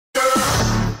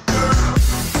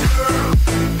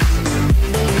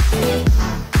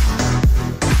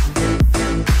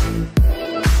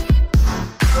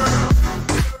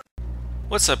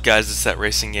What's up guys, it's that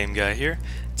Racing Game Guy here.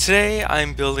 Today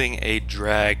I'm building a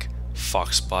drag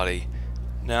FOXBODY.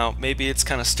 Now maybe it's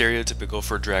kind of stereotypical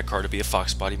for a drag car to be a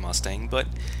FOXBODY Mustang, but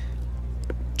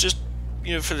just,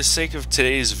 for the sake of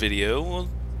today's video, we'll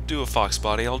do a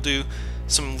FOXBODY. I'll do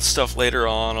some stuff later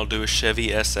on, I'll do a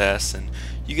Chevy SS, and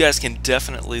you guys can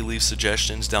definitely leave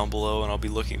suggestions down below and I'll be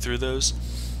looking through those.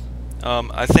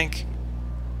 I think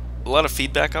a lot of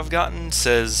feedback I've gotten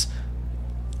says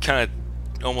kind of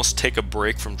almost take a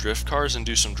break from drift cars and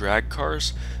do some drag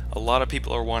cars. A lot of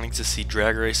people are wanting to see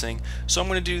drag racing, so I'm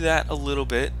going to do that a little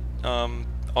bit.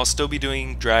 I'll still be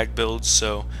doing drag builds,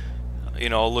 so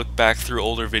I'll look back through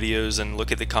older videos and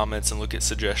look at the comments and look at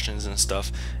suggestions and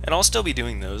stuff, and I'll still be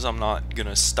doing those. I'm not going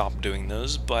to stop doing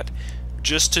those, but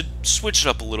just to switch it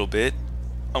up a little bit,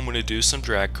 I'm going to do some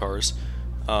drag cars,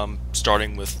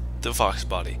 starting with the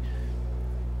FOXBODY.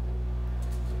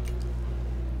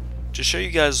 To show you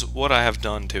guys what I have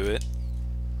done to it,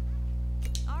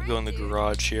 I'll go in the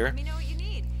garage here.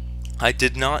 I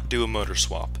did not do a motor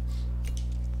swap,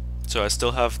 so I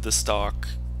still have the stock,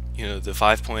 the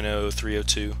 5.0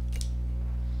 302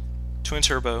 twin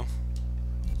turbo,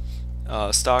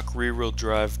 stock rear wheel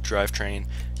drive drivetrain.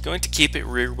 Going to keep it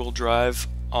rear wheel drive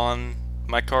on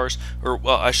my cars, or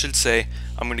well, I should say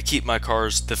I'm going to keep my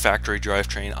cars the factory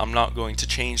drivetrain. I'm not going to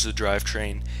change the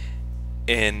drivetrain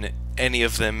in any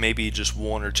of them, maybe just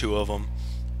one or two of them.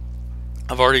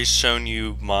 I've already shown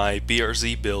you my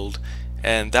BRZ build,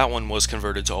 and that one was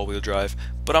converted to all-wheel drive,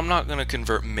 but I'm not going to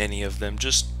convert many of them,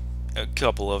 just a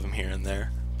couple of them here and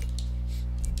there.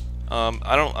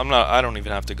 I don't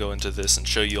even have to go into this and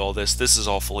show you all this. This is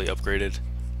all fully upgraded.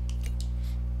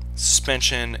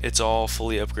 Suspension, it's all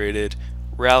fully upgraded.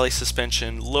 Rally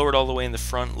suspension, lowered all the way in the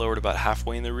front, lowered about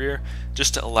halfway in the rear,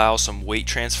 just to allow some weight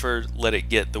transfer, let it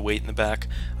get the weight in the back.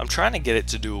 I'm trying to get it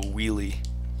to do a wheelie,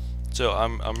 so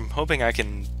I'm hoping I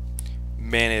can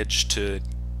manage to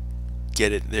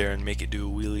get it there and make it do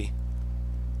a wheelie.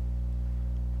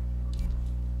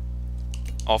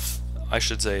 I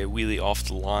should say a wheelie off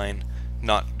the line,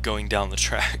 not going down the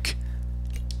track.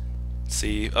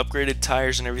 See, upgraded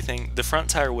tires and everything. The front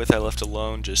tire width I left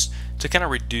alone just to kind of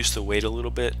reduce the weight a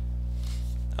little bit.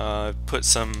 Put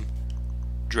some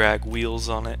drag wheels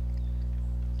on it.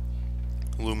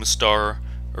 Lumistar,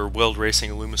 or Weld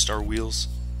Racing Lumistar wheels.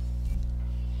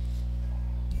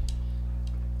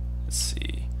 Let's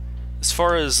see. As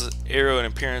far as aero and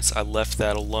appearance, I left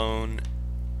that alone,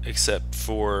 except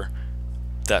for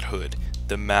that hood,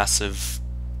 the massive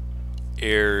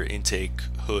air intake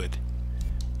hood.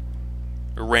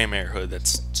 Ram air hood,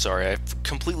 sorry, I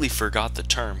completely forgot the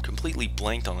term, completely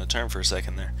blanked on the term for a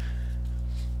second there.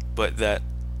 But that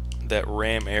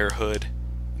ram air hood,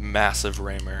 massive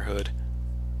ram air hood.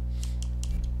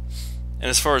 And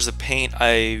as far as the paint,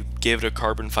 I gave it a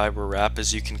carbon fiber wrap,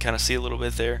 as you can kind of see a little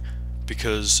bit there,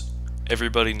 because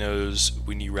everybody knows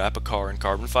when you wrap a car in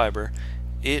carbon fiber,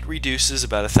 it reduces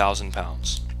about 1,000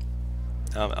 pounds.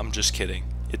 I'm just kidding,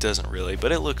 it doesn't really,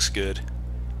 but it looks good.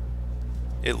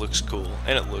 It looks cool,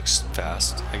 and it looks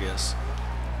fast, I guess.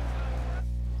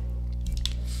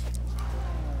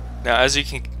 Now, as you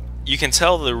can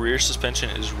tell, the rear suspension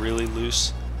is really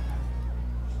loose.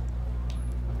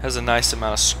 Has a nice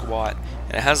amount of squat,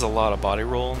 and it has a lot of body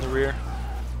roll in the rear.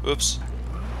 Oops.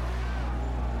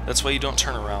 That's why you don't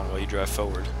turn around while you drive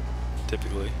forward,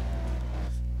 typically.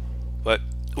 But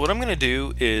what I'm going to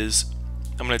do is,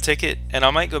 I'm going to take it, and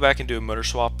I might go back and do a motor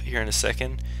swap here in a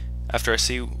second, after I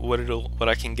see what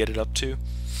I can get it up to.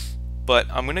 But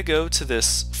I'm gonna go to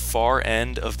this far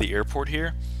end of the airport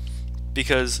here,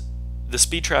 because the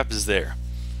speed trap is there.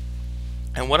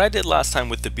 And what I did last time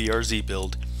with the BRZ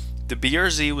build, the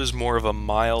BRZ was more of a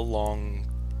mile-long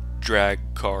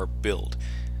drag car build.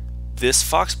 This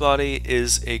FOXBODY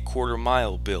is a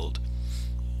quarter-mile build,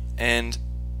 and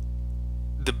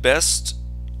the best,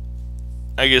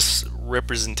 I guess,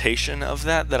 representation of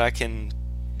that I can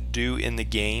do in the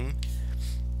game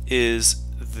is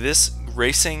this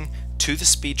racing to the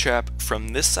speed trap from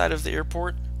this side of the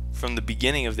airport, from the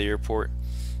beginning of the airport.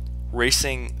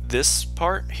 Racing this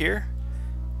part here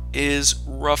is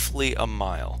roughly a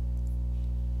mile.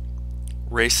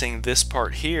 Racing this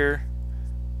part here,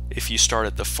 if you start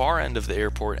at the far end of the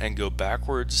airport and go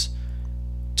backwards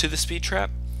to the speed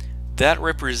trap, that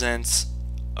represents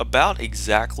about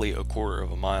exactly a quarter of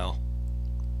a mile.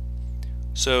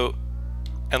 So,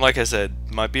 and like I said,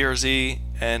 my BRZ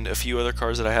and a few other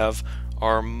cars that I have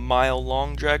are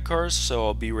mile-long drag cars, so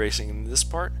I'll be racing in this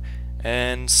part,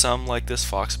 and some like this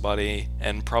FOXBODY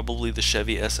and probably the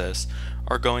Chevy SS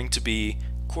are going to be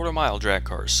quarter-mile drag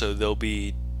cars, so they'll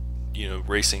be,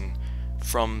 racing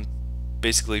from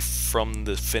basically from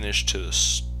the finish to the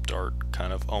start,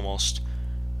 kind of, almost.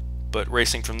 But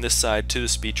racing from this side to the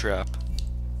speed trap.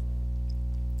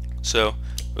 So,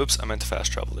 oops, I meant to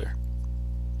fast travel there.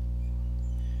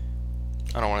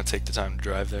 I don't want to take the time to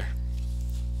drive there.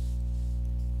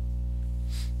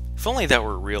 If only that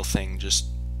were a real thing, just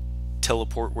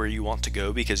teleport where you want to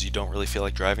go because you don't really feel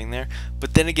like driving there.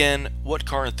 But then again, what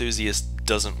car enthusiast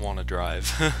doesn't want to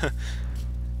drive?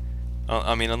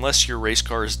 I mean, unless your race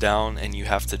car is down and you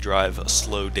have to drive a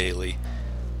slow daily,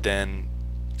 then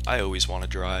I always want to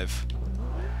drive.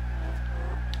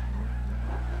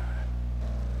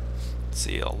 Let's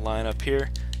see, I'll line up here,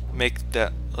 make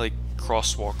that like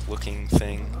crosswalk looking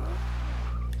thing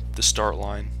the start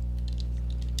line.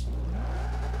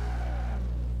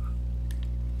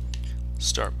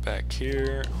 Start back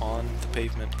here on the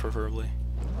pavement, preferably.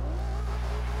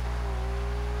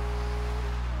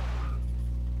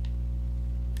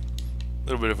 A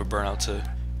little bit of a burnout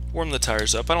to warm the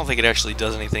tires up. I don't think it actually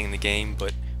does anything in the game,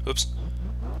 but oops.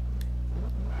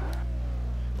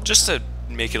 Just to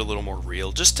make it a little more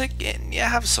real, just to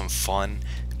have some fun,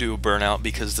 do a burnout,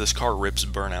 because this car rips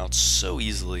burnouts so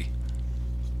easily.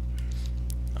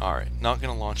 Alright, not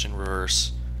gonna launch in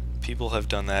reverse. People have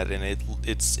done that and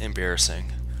it's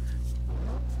embarrassing.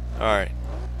 Alright.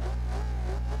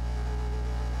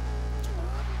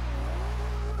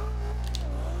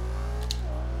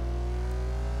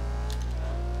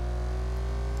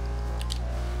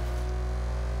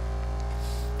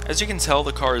 As you can tell,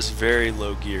 the car is very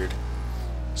low geared.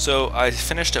 So I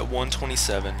finished at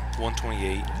 127,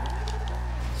 128.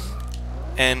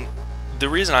 And the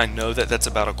reason I know that that's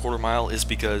about a quarter mile is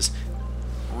because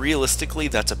realistically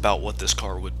that's about what this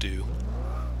car would do.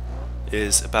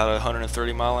 Is about a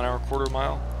 130 mile an hour quarter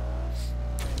mile.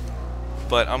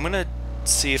 But I'm gonna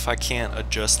see if I can't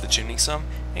adjust the tuning some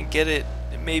and get it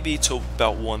maybe to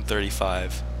about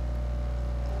 135.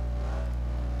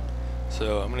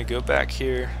 So I'm gonna go back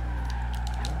here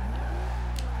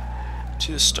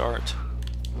to the start.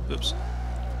 Oops.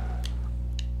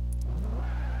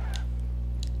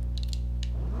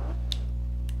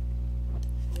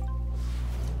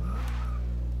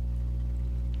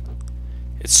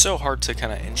 It's so hard to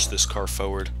kind of inch this car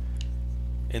forward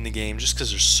in the game just because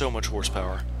there's so much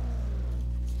horsepower.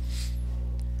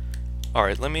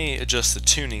 Alright, let me adjust the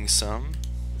tuning some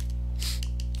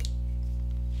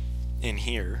in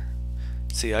here.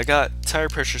 See, I got tire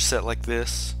pressure set like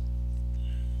this.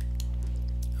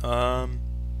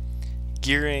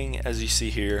 Gearing, as you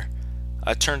see here,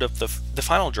 I turned up the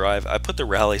final drive. I put the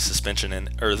rally suspension in,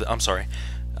 I'm sorry,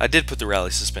 I did put the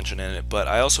rally suspension in it, but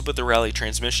I also put the rally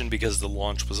transmission because the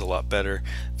launch was a lot better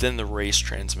than the race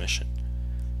transmission.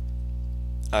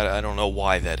 I don't know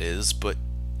why that is, but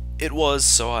it was,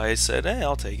 so I said, hey,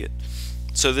 I'll take it.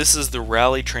 So this is the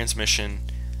rally transmission,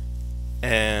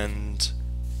 and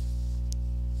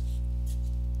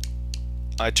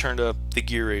I turned up the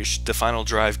gear ratio, the final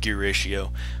drive gear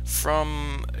ratio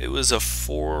from, it was a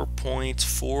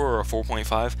 4.4 or a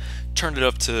 4.5, turned it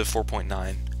up to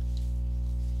 4.9.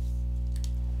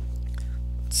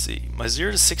 Let's see, my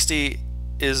 0 to 60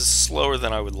 is slower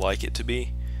than I would like it to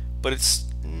be, but it's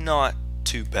not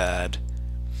too bad.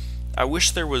 I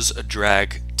wish there was a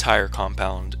drag tire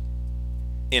compound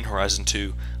in Horizon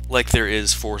 2 like there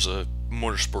is Forza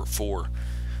Motorsport 4,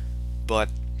 but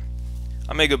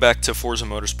I may go back to Forza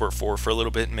Motorsport 4 for a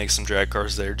little bit and make some drag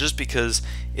cars there, just because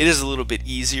it is a little bit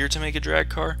easier to make a drag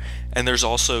car, and there's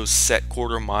also set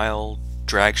quarter mile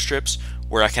drag strips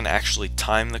where I can actually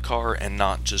time the car and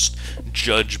not just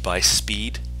judge by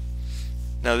speed.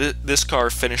 Now this car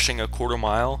finishing a quarter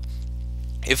mile,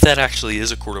 if that actually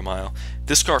is a quarter mile,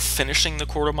 this car finishing the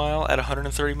quarter mile at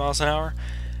 130 miles an hour,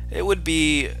 it would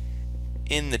be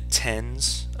in the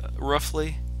 10s,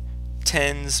 roughly.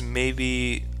 10s,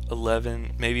 maybe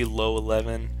 11, maybe low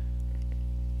 11.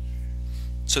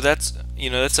 So that's,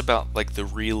 that's about like the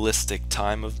realistic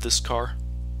time of this car.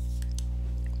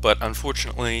 But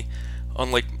unfortunately,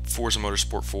 unlike Forza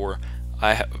Motorsport 4,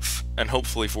 I have, and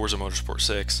hopefully Forza Motorsport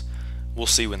 6, we'll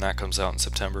see when that comes out in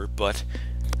September, but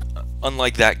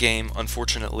unlike that game,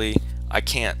 unfortunately, I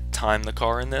can't time the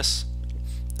car in this.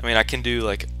 I mean, I can do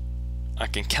like, I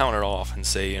can count it off and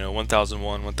say,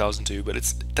 1001, 1002,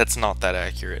 but that's not that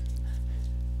accurate.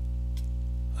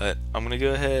 But I'm gonna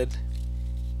go ahead,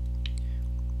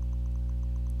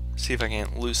 see if I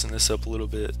can loosen this up a little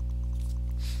bit.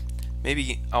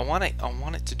 Maybe I want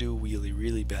it to do a wheelie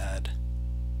really bad.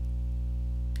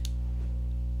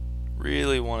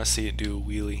 Really want to see it do a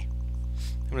wheelie.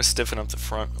 I'm gonna stiffen up the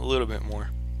front a little bit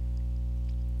more.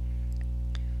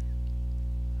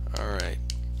 Alright,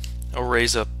 I'll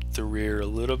raise up the rear a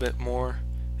little bit more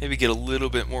Maybe get a little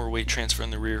bit more weight transfer in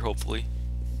the rear, hopefully.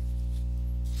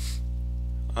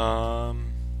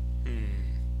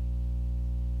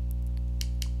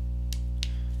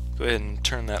 Go ahead and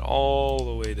turn that all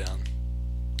the way down.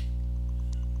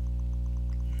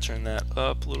 Turn that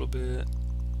up a little bit.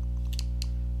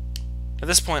 At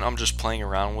this point, I'm just playing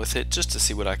around with it just to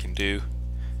see what I can do.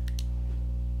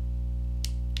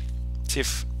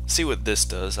 See what this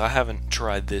does. I haven't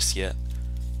tried this yet.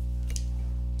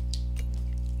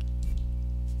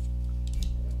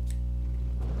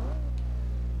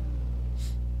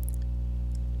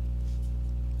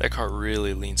 That car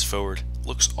really leans forward.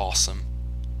 Looks awesome.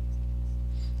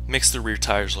 Makes the rear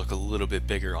tires look a little bit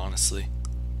bigger, honestly.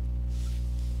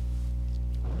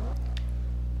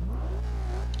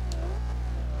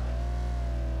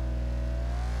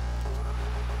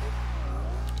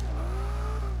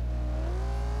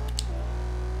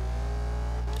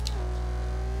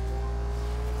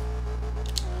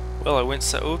 Well, I went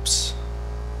oops.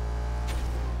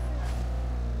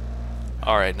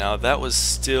 Alright, now that was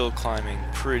still climbing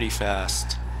pretty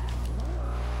fast.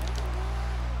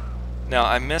 Now,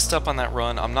 I messed up on that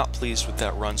run. I'm not pleased with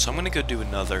that run, so I'm going to go do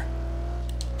another.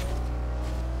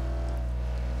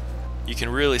 You can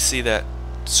really see that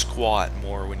squat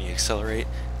more when you accelerate.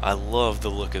 I love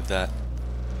the look of that.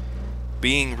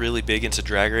 Being really big into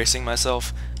drag racing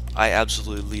myself, I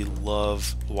absolutely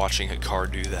love watching a car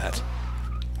do that.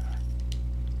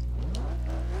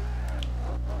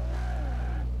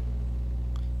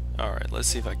 Alright, let's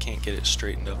see if I can't get it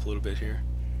straightened up a little bit here.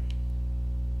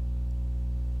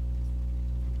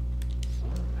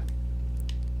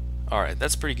 Alright,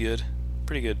 that's pretty good.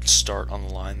 Pretty good start on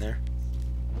the line there.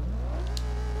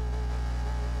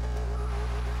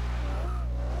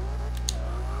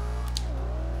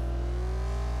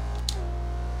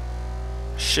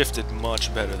 Shifted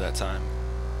much better that time.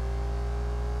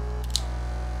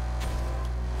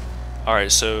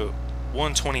 Alright, so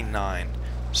 129.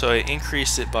 So I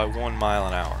increased it by 1 mile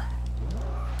an hour.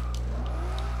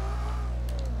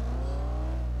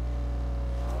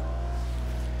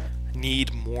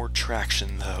 Need more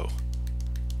traction though.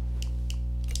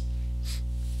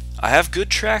 I have good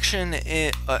traction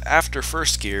after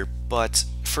first gear, but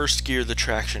first gear the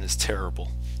traction is terrible.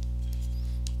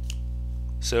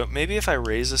 So maybe if I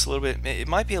raise this a little bit, it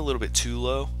might be a little bit too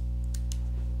low,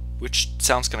 which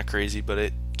sounds kind of crazy, but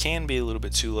it can be a little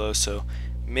bit too low, so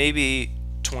maybe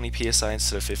 20 psi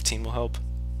instead of 15 will help.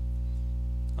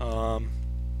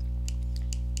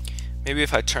 Maybe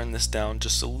if I turn this down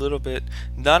just a little bit,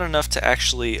 not enough to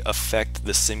actually affect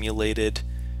the simulated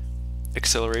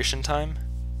acceleration time.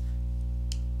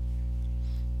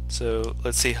 So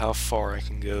let's see how far I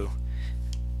can go,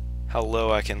 how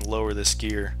low I can lower this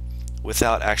gear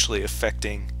without actually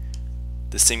affecting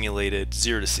the simulated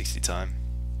 0 to 60 time.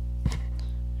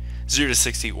 0 to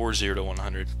 60 or 0 to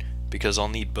 100, because I'll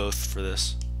need both for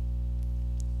this.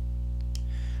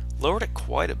 Lowered it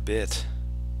quite a bit.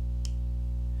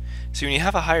 See, when you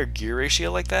have a higher gear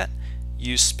ratio like that,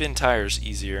 you spin tires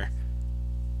easier.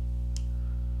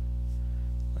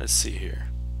 Let's see here.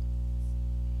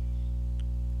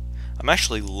 I'm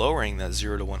actually lowering that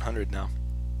 0 to 100 now.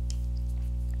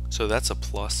 So that's a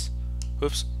plus.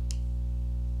 Whoops.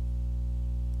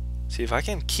 See, if I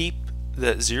can keep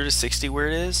that 0 to 60 where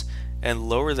it is and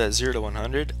lower that 0 to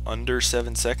 100 under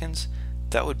 7 seconds,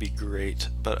 that would be great.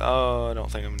 But I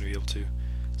don't think I'm going to be able to.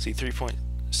 See,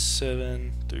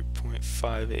 3.7,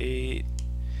 3.58.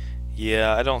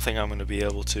 Yeah, I don't think I'm going to be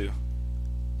able to.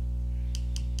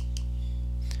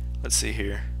 Let's see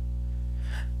here.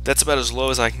 That's about as low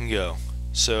as I can go.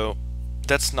 So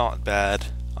that's not bad.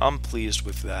 I'm pleased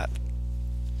with that.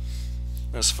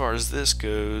 As far as this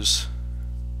goes,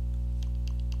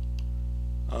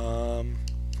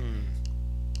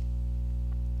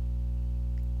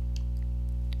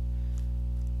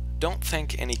 don't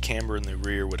think any camber in the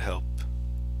rear would help.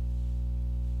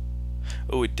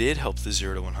 Oh, it did help the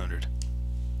 0 to 100.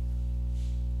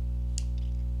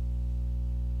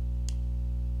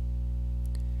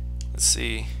 Let's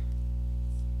see.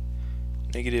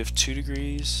 -2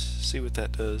 degrees. See what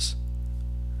that does.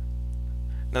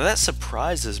 Now that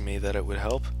surprises me that it would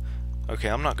help. Okay,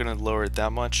 I'm not going to lower it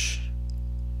that much.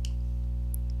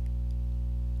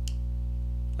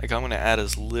 Like, I'm going to add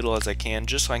as little as I can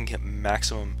just so I can get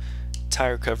maximum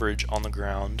tire coverage on the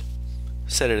ground.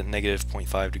 Set it at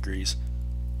 -0.5 degrees.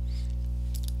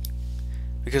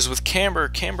 Because with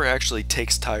camber actually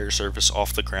takes tire surface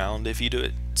off the ground if you do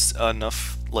it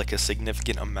enough, like a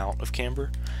significant amount of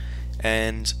camber.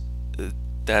 And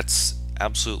that's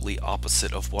absolutely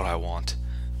opposite of what I want.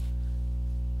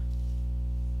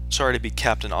 Sorry to be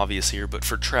Captain Obvious here, but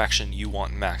for traction you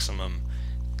want maximum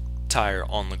tire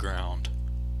on the ground.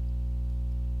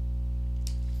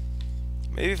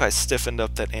 Maybe if I stiffened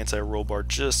up that anti-roll bar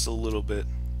just a little bit.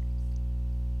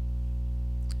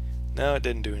 No, it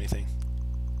didn't do anything.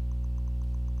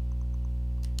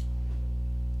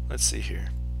 Let's see here.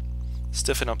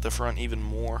 Stiffen up the front even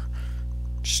more.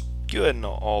 Just go ahead and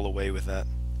all the way with that.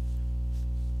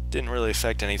 Didn't really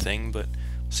affect anything, but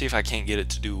see if I can't get it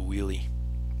to do a wheelie.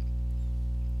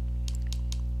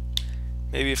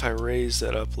 Maybe if I raise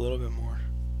that up a little bit more.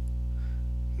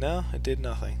 No, it did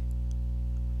nothing.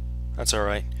 That's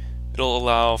alright. It'll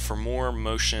allow for more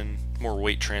motion, more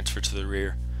weight transfer to the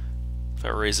rear if I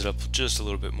raise it up just a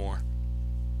little bit more.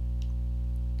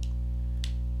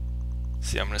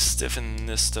 See, I'm going to stiffen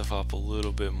this stuff up a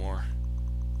little bit more.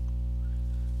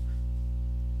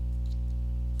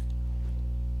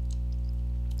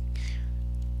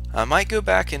 I might go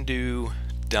back and do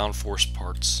downforce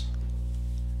parts.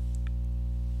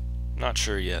 Not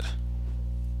sure yet.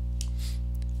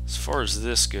 As far as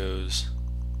this goes,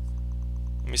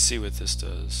 let me see what this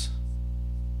does.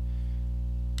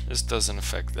 This doesn't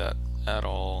affect that at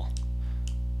all.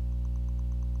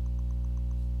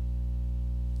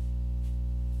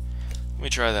 Let me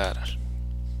try that.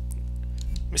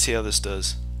 Let me see how this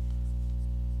does.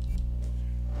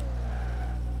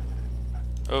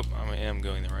 Oh, I am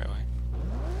going the right way.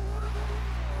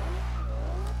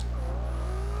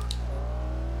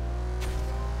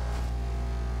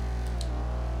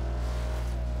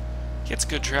 Gets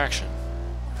good traction.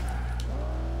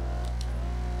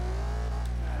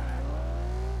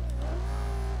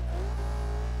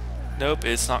 Nope,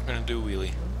 it's not going to do a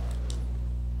wheelie.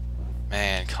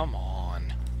 Man, come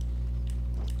on.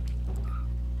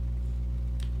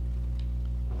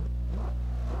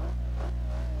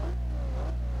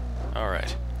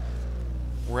 Alright.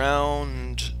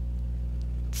 Round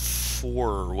 4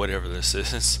 or whatever this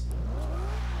is.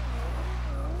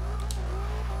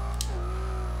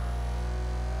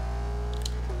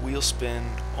 Wheel spin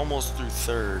almost through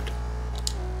 3rd.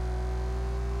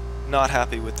 Not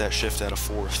happy with that shift out of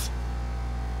 4th.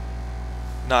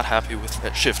 Not happy with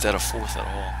that shift out of 4th at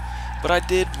all. But I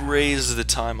did raise the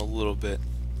time a little bit.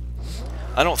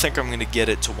 I don't think I'm going to get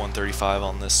it to 135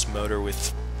 on this motor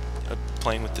with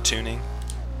playing with the tuning.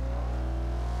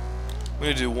 I'm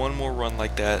going to do one more run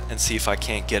like that and see if I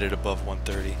can't get it above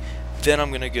 130. Then I'm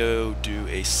going to go do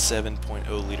a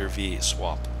 7.0 liter V8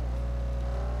 swap.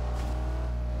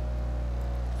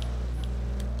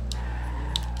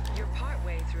 You're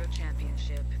partway through a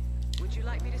championship. Would you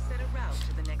like me to set a route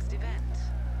to the next event?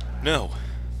 No.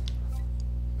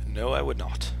 No, I would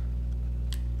not.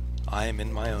 I am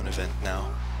in my own event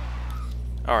now.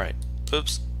 Alright.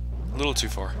 Oops. A little too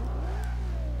far.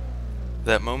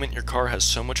 That moment your car has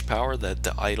so much power that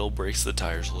the idle breaks the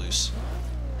tires loose.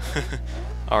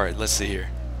 Alright, let's see here.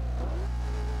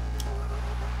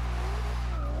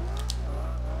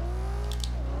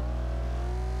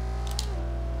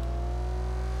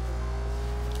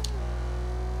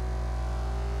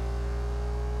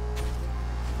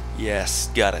 Yes,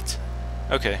 got it.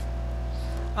 Okay.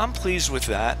 I'm pleased with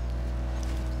that.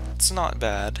 It's not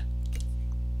bad.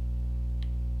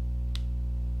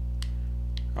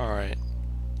 Alright.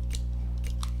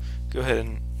 Go ahead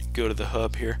and go to the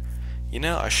hub here. You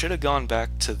know, I should have gone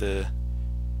back to the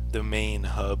main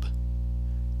hub,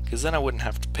 because then I wouldn't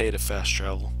have to pay to fast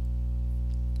travel.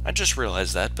 I just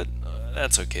realized that, but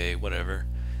that's okay, whatever.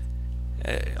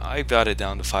 I got it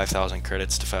down to 5,000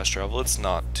 credits to fast travel. It's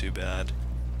not too bad.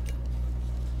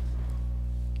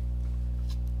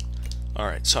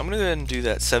 Alright, so I'm going to go ahead and do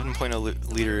that 7.0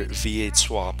 liter V8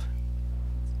 swap.